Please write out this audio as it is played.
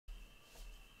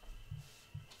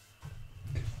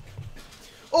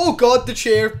Oh god, the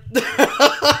chair. The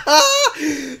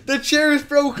chair is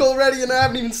broke already and I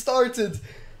haven't even started.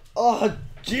 Oh,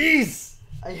 jeez.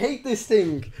 I hate this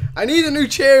thing. I need a new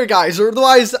chair, guys, or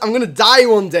otherwise I'm gonna die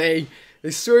one day. I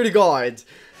swear to God.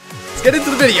 Let's get into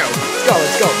the video. Let's go,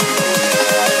 let's go.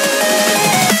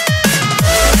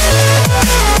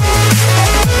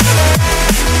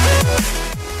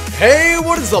 Hey,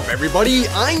 what is up, everybody?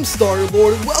 I'm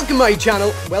StarLord. Welcome to my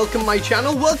channel. Welcome to my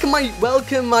channel. Welcome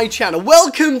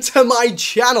to my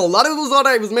channel. That was what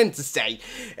I was meant to say.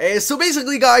 So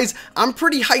basically, guys, I'm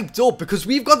pretty hyped up because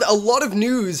we've got a lot of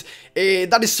news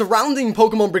that is surrounding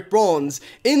Pokemon Brick Bronze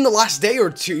in the last day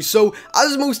or two. So,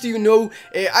 as most of you know,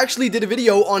 I actually did a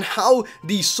video on how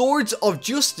the Swords of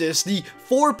Justice, the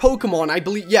 4 Pokemon, I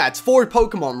believe, yeah, it's 4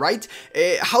 Pokemon, right?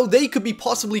 How they could be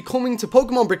possibly coming to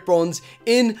Pokemon Brick Bronze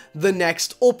in the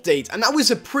next update. And that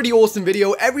was a pretty awesome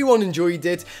video. Everyone enjoyed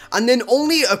it. And then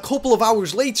only a couple of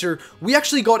hours later, we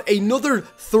actually got another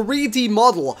 3D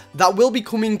model that will be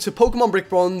coming to Pokemon Brick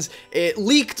Bronze,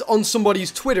 leaked on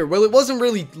somebody's Twitter. Well, it wasn't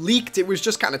really leaked, it was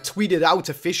just kind of tweeted out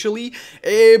officially,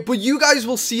 but you guys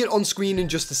will see it on screen in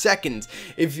just a second.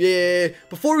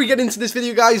 Before we get into this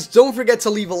video, guys, don't forget to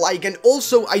leave a like, and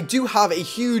also I do have a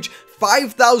huge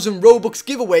 5,000 Robux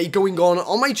giveaway going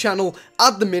on my channel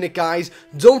at the minute, guys.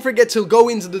 Don't forget to go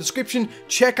into the description,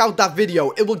 check out that video.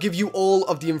 It will give you all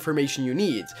of the information you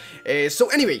need. So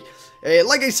anyway,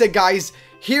 like I said, guys,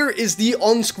 here is the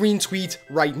on-screen tweet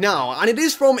right now, and it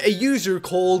is from a user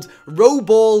called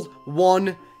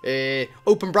Roball1,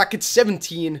 open brackets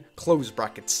 17, close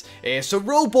brackets. So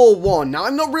Roball1, now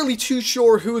I'm not really too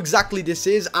sure who exactly this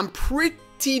is. I'm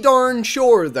pretty darn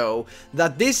sure, though,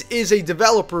 that this is a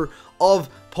developer of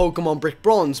Pokemon Brick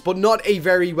Bronze, but not a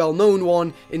very well-known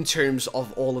one in terms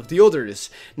of all of the others.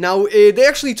 Now, they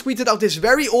actually tweeted out this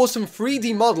very awesome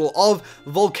 3D model of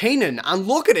VOLCANIon, and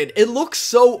look at it, it looks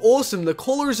so awesome. The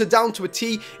colors are down to a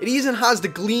T. It even has the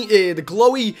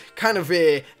glowy kind of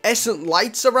essence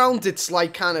lights around its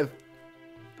like kind of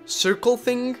circle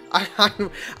thing. I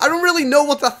don't really know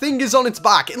what that thing is on its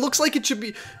back. It looks like it should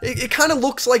be, it kind of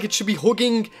looks like it should be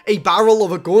hugging a barrel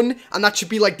of a gun, and that should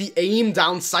be like the aim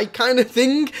down sight kind of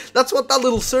thing. That's what that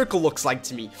little circle looks like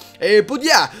to me. But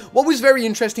yeah, what was very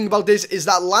interesting about this is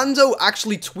that Lando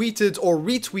actually tweeted or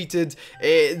retweeted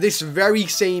this very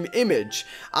same image,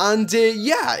 and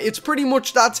yeah, it's pretty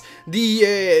much that the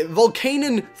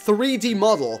VOLCANIon 3D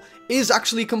model is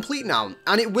actually complete now,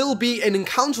 and it will be an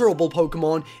encounterable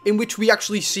Pokemon in which we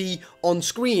actually see on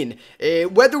screen.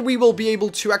 Whether we will be able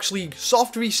to actually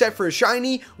soft reset for a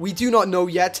shiny, we do not know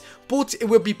yet, but it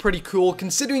will be pretty cool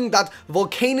considering that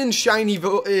VOLCANIon shiny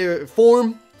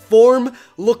form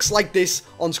looks like this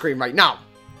on screen right now.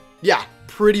 Yeah,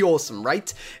 pretty awesome,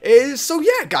 right? So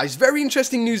yeah, guys, very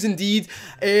interesting news indeed,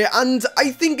 and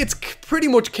I think it's pretty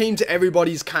much came to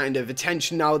everybody's kind of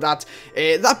attention now that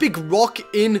that big rock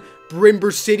in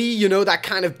Brimber City, you know, that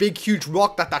kind of big huge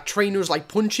rock that trainer's like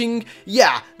punching,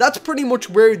 yeah, that's pretty much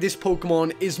where this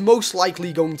Pokemon is most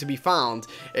likely going to be found.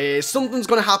 Something's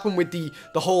gonna happen with the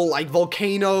whole like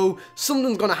volcano,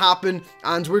 something's gonna happen,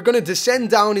 and we're gonna descend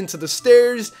down into the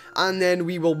stairs, and then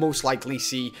we will most likely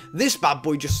see this bad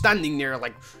boy just standing there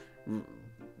like,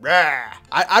 rah.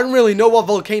 I don't really know what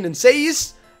VOLCANIon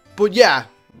says, but yeah,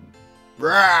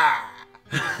 rah.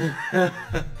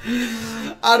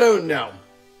 I don't know.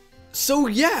 So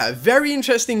yeah, very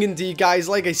interesting indeed, guys,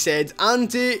 like I said, and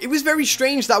it was very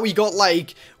strange that we got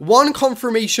like one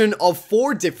confirmation of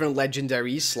 4 different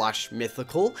legendaries slash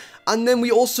mythical, and then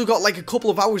we also got like a couple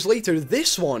of hours later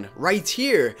this one right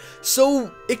here.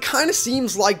 So it kind of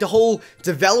seems like the whole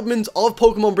development of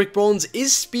Pokemon Brick Bronze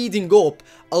is speeding up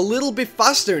a little bit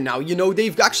faster now. You know,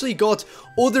 they've actually got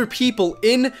other people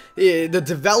in the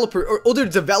developer, or other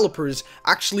developers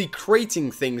actually creating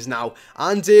things now,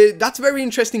 and that's very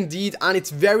interesting indeed, and it's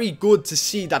very good to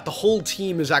see that the whole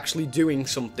team is actually doing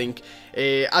something,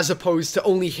 as opposed to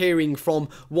only hearing from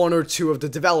 1 or 2 of the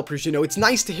developers. You know, it's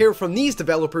nice to hear from these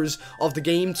developers of the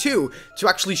game too, to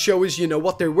actually show us, you know,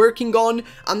 what they're working on,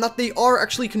 and that they are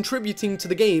actually contributing to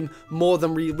the game more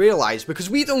than we realize, because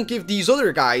we don't give these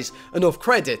other guys enough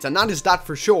credit, and that is that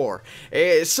for sure.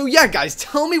 So yeah, guys,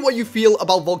 tell me what you feel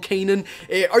about VOLCANIon.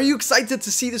 Are you excited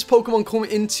to see this Pokemon come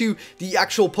into the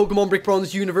actual Pokemon Brick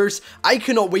Bronze universe? I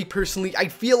cannot wait personally. I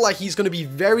feel like he's going to be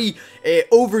very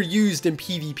overused in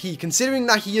PvP, considering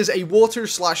that he is a water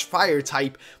slash fire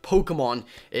type Pokemon.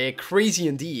 Crazy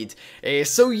indeed.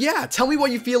 So yeah, tell me what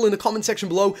you feel in the comment section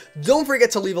below. Don't forget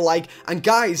to leave a like, and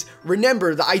guys,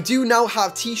 remember that I do now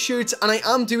have t-shirts, and I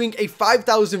am doing a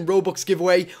 5,000 Robux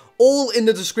giveaway all in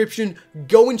the description.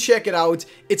 Go and check it out.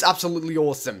 It's absolutely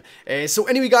awesome. So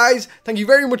anyway, guys, thank you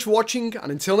very much for watching,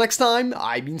 and until next time,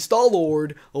 I've been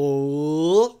StarLord.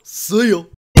 Oh, see ya.